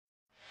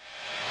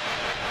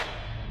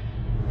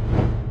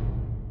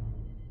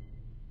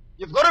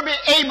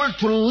be able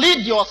to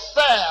lead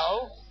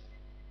yourself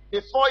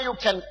before you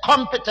can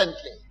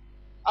competently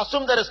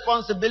assume the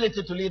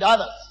responsibility to lead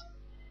others.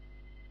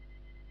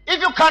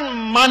 If you can't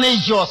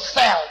manage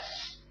yourself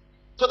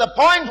to the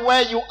point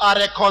where you are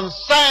a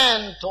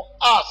concern to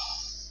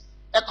us,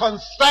 a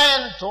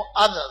concern to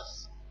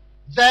others,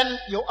 then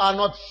you are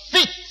not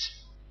fit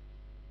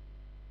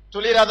to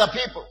lead other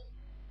people.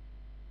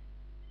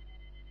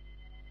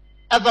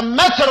 As a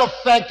matter of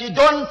fact, you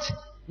don't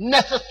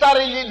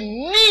necessarily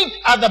need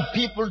other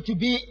people to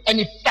be an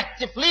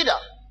effective leader.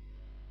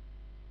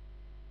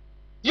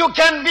 You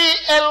can be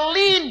a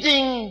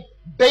leading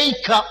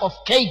baker of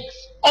cakes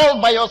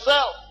all by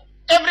yourself.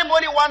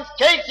 Everybody wants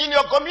cakes in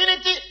your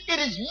community. It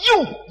is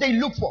you they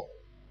look for.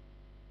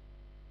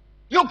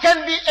 You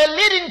can be a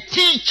leading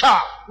teacher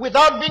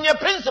without being a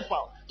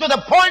principal, to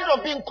the point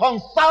of being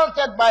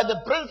consulted by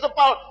the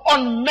principal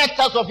on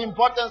matters of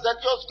importance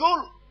at your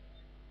school.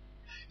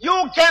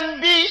 You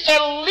can be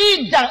a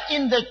leader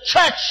in the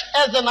church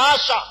as an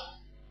usher.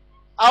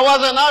 I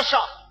was an usher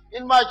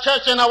in my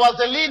church and I was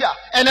a leader.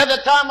 And at the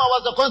time I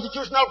was a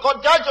constitutional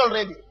court judge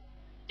already.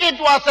 It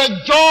was a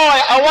joy.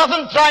 I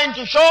wasn't trying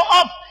to show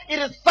off. It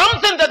is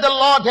something that the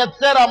Lord had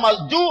said I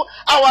must do.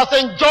 I was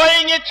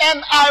enjoying it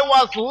and I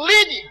was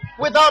leading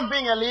without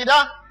being a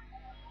leader.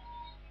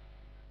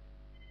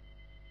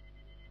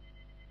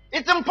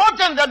 It's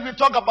important that we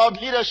talk about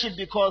leadership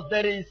because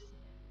there is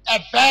a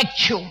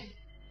vacuum.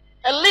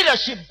 A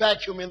leadership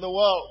vacuum in the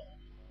world.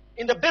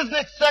 In the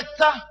business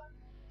sector,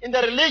 in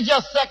the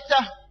religious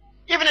sector,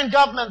 even in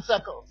government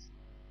circles.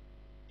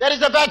 There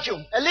is a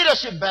vacuum, a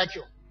leadership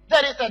vacuum.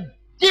 There is a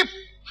deep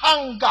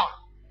hunger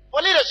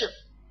for leadership.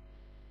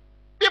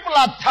 People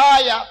are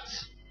tired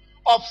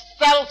of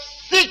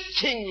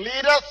self-seeking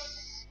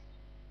leaders.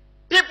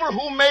 People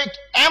who make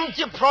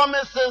empty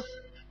promises,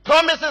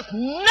 promises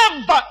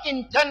never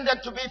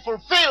intended to be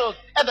fulfilled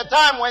at the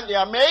time when they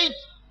are made.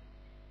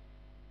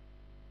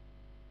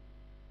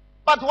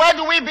 But where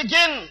do we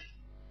begin?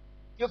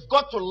 You've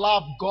got to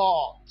love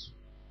God.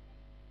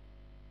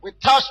 We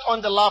touched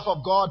on the love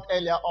of God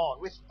earlier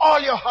on. With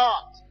all your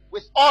heart,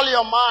 with all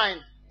your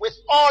mind, with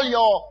all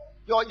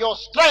your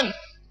strength,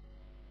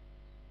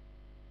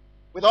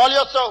 with all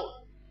your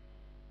soul.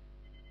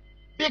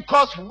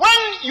 Because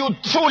when you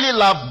truly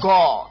love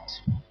God,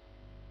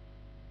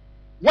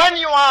 when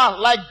you are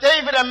like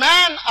David, a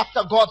man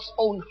after God's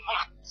own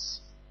heart,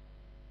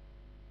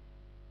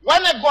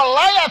 when a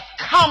Goliath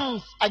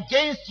comes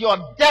against your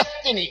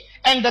destiny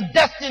and the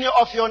destiny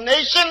of your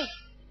nation,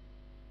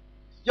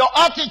 your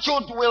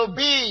attitude will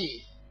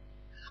be,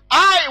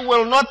 I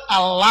will not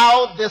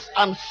allow this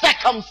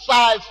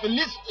uncircumcised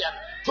Philistine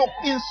to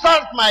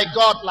insult my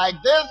God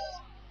like this.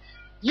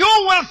 You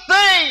will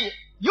say,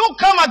 you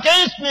come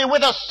against me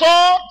with a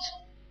sword,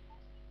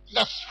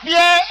 a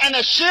spear and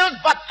a shield,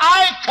 but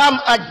I come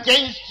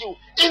against you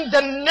in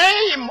the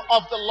name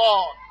of the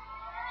Lord.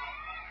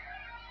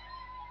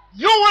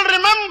 You will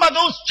remember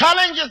those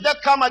challenges that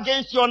come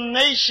against your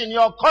nation,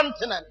 your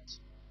continent,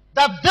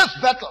 that this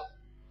battle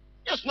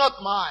is not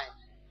mine.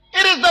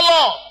 It is the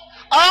Lord.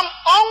 I'm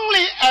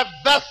only a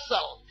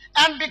vessel.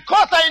 And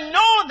because I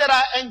know that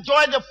I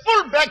enjoy the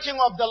full backing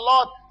of the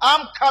Lord,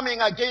 I'm coming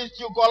against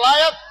you,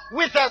 Goliath,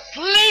 with a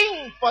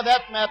sling for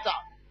that matter.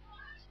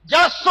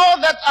 Just so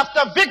that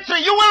after victory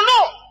you will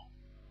know.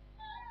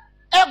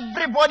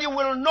 Everybody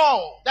will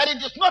know that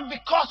it is not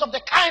because of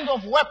the kind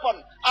of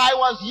weapon I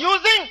was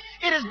using.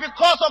 It is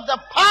because of the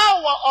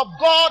power of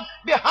God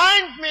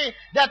behind me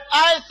that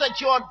I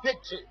secured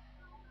victory.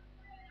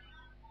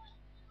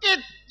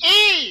 It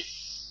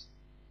is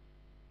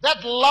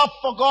that love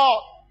for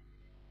God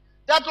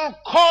that will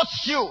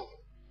cause you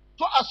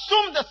to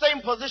assume the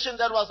same position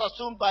that was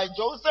assumed by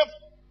Joseph.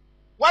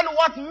 When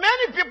what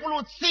many people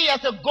would see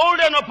as a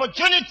golden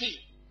opportunity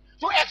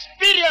to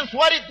experience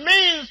what it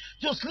means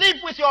to sleep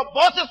with your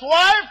boss's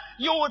wife,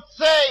 you would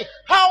say,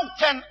 how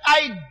can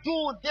I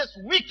do this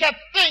wicked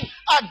thing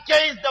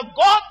against the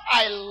God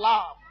I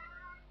love?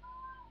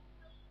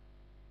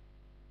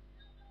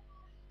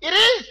 It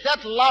is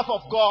that love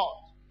of God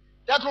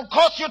that will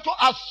cause you to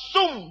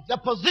assume the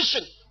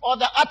position or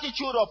the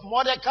attitude of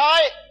Mordecai,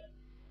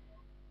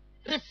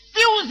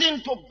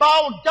 refusing to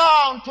bow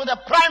down to the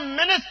prime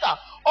minister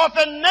of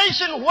a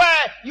nation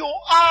where you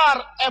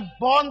are a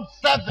bond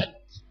servant.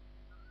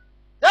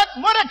 That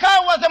Mordecai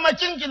was a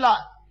machingila.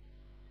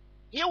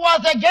 He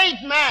was a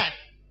gate man,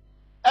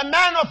 a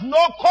man of no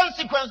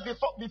consequence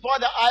before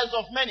the eyes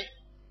of many.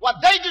 What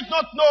they did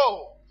not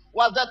know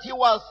was that he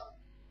was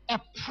a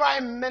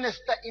prime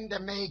minister in the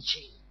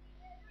making.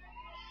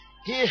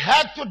 He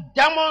had to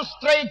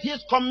demonstrate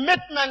his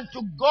commitment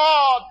to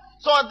God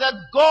so that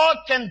God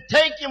can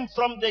take him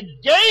from the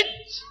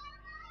gate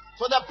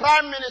to the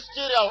prime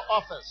ministerial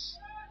office.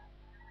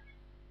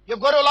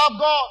 You've got to love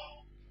God.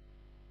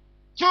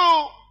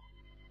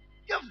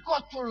 2, you've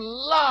got to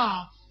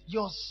love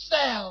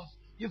yourself.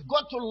 You've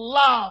got to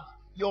love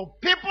your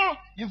people.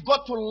 You've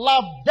got to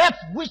love that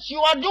which you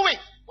are doing.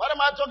 What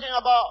am I talking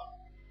about?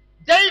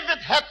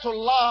 David had to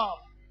love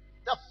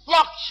the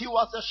flock he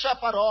was a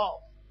shepherd of.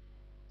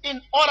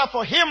 in order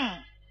for him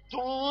to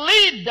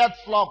lead that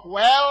flock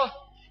well,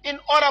 in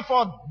order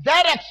for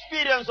that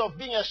experience of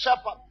being a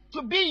shepherd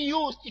to be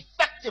used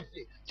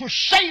effectively to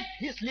shape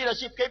his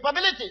leadership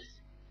capabilities.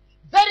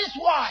 That is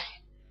why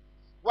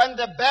when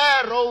the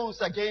bear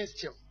rose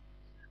against him,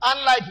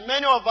 unlike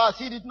many of us,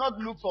 he did not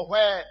look for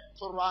where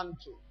to run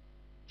to.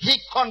 He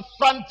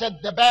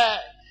confronted the bear.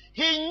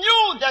 He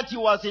knew that he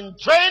was in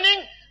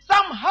training.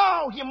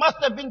 Somehow he must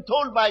have been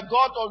told by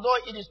God, although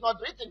it is not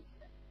written,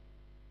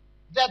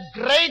 that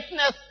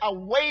greatness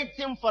awaits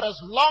him for as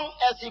long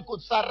as he could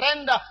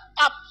surrender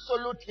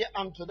absolutely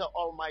unto the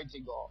Almighty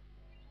God.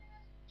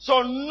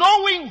 So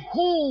knowing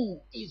who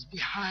is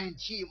behind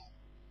him,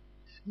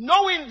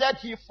 knowing that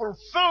he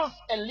fulfills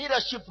a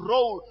leadership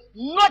role,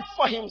 not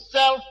for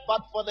himself,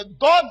 but for the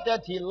God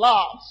that he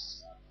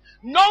loves,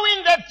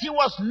 knowing that he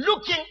was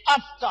looking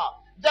after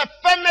the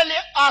family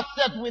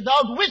asset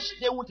without which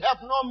they would have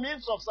no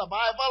means of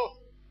survival,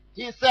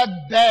 he said,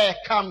 bear,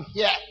 come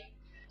here.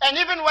 And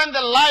even when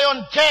the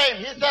lion came,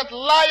 he said,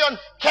 lion,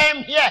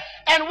 came here.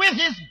 And with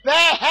his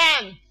bare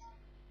hands,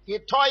 he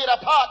tore it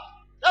apart.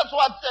 That's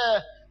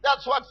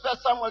what 1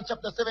 Samuel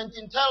chapter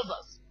 17 tells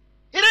us.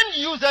 He didn't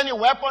use any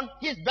weapon,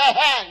 his bare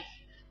hands.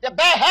 The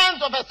bare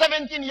hands of a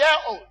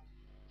 17-year-old.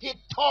 He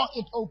tore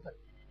it open.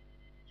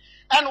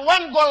 And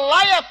when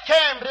Goliath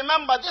came,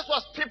 remember, this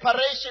was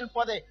preparation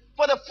for the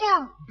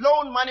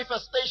full-blown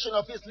manifestation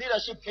of his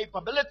leadership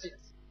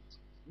capabilities.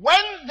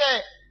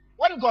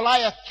 When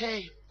Goliath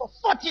came, for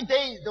 40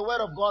 days, the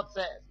word of God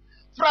says,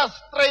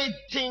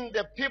 frustrating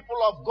the people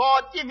of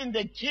God, even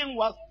the king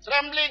was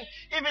trembling,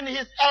 even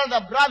his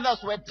elder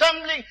brothers were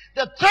trembling,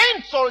 the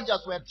trained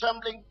soldiers were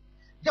trembling.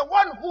 The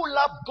one who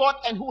loved God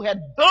and who had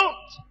built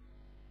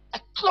a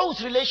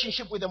close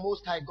relationship with the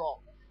Most High God,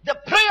 the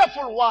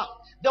prayerful one,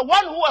 the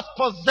one who was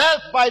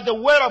possessed by the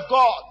word of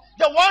God,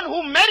 the one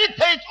who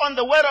meditates on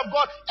the word of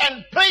God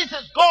and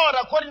praises God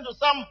according to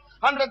Psalm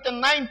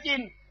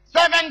 119,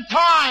 7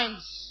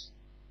 times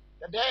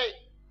a day,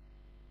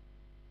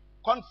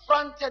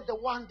 confronted the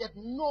one that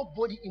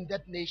nobody in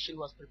that nation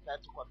was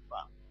prepared to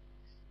confront.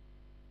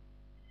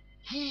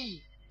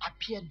 He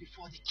appeared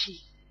before the king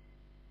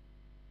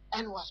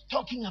and was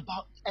talking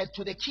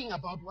to the king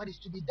about what is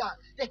to be done.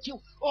 The king,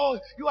 oh,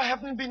 you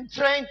haven't been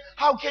trained.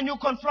 How can you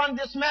confront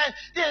this man?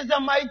 This is a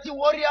mighty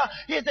warrior.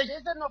 He said,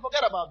 no,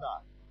 forget about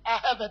that. I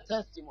have a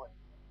testimony.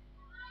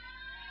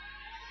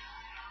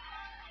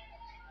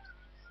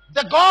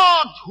 The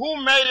God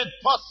who made it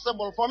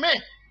possible for me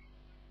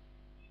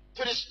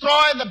to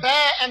destroy the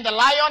bear and the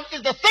lion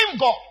is the same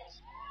God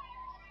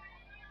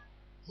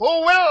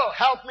who will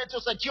help me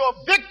to secure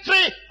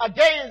victory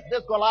against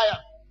this Goliath.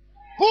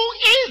 Who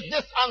is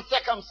this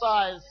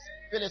uncircumcised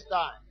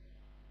Philistine?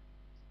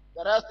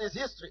 The rest is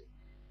history.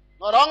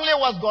 Not only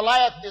was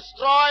Goliath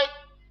destroyed,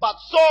 but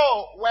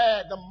so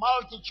were the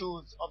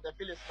multitudes of the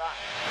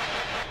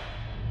Philistines.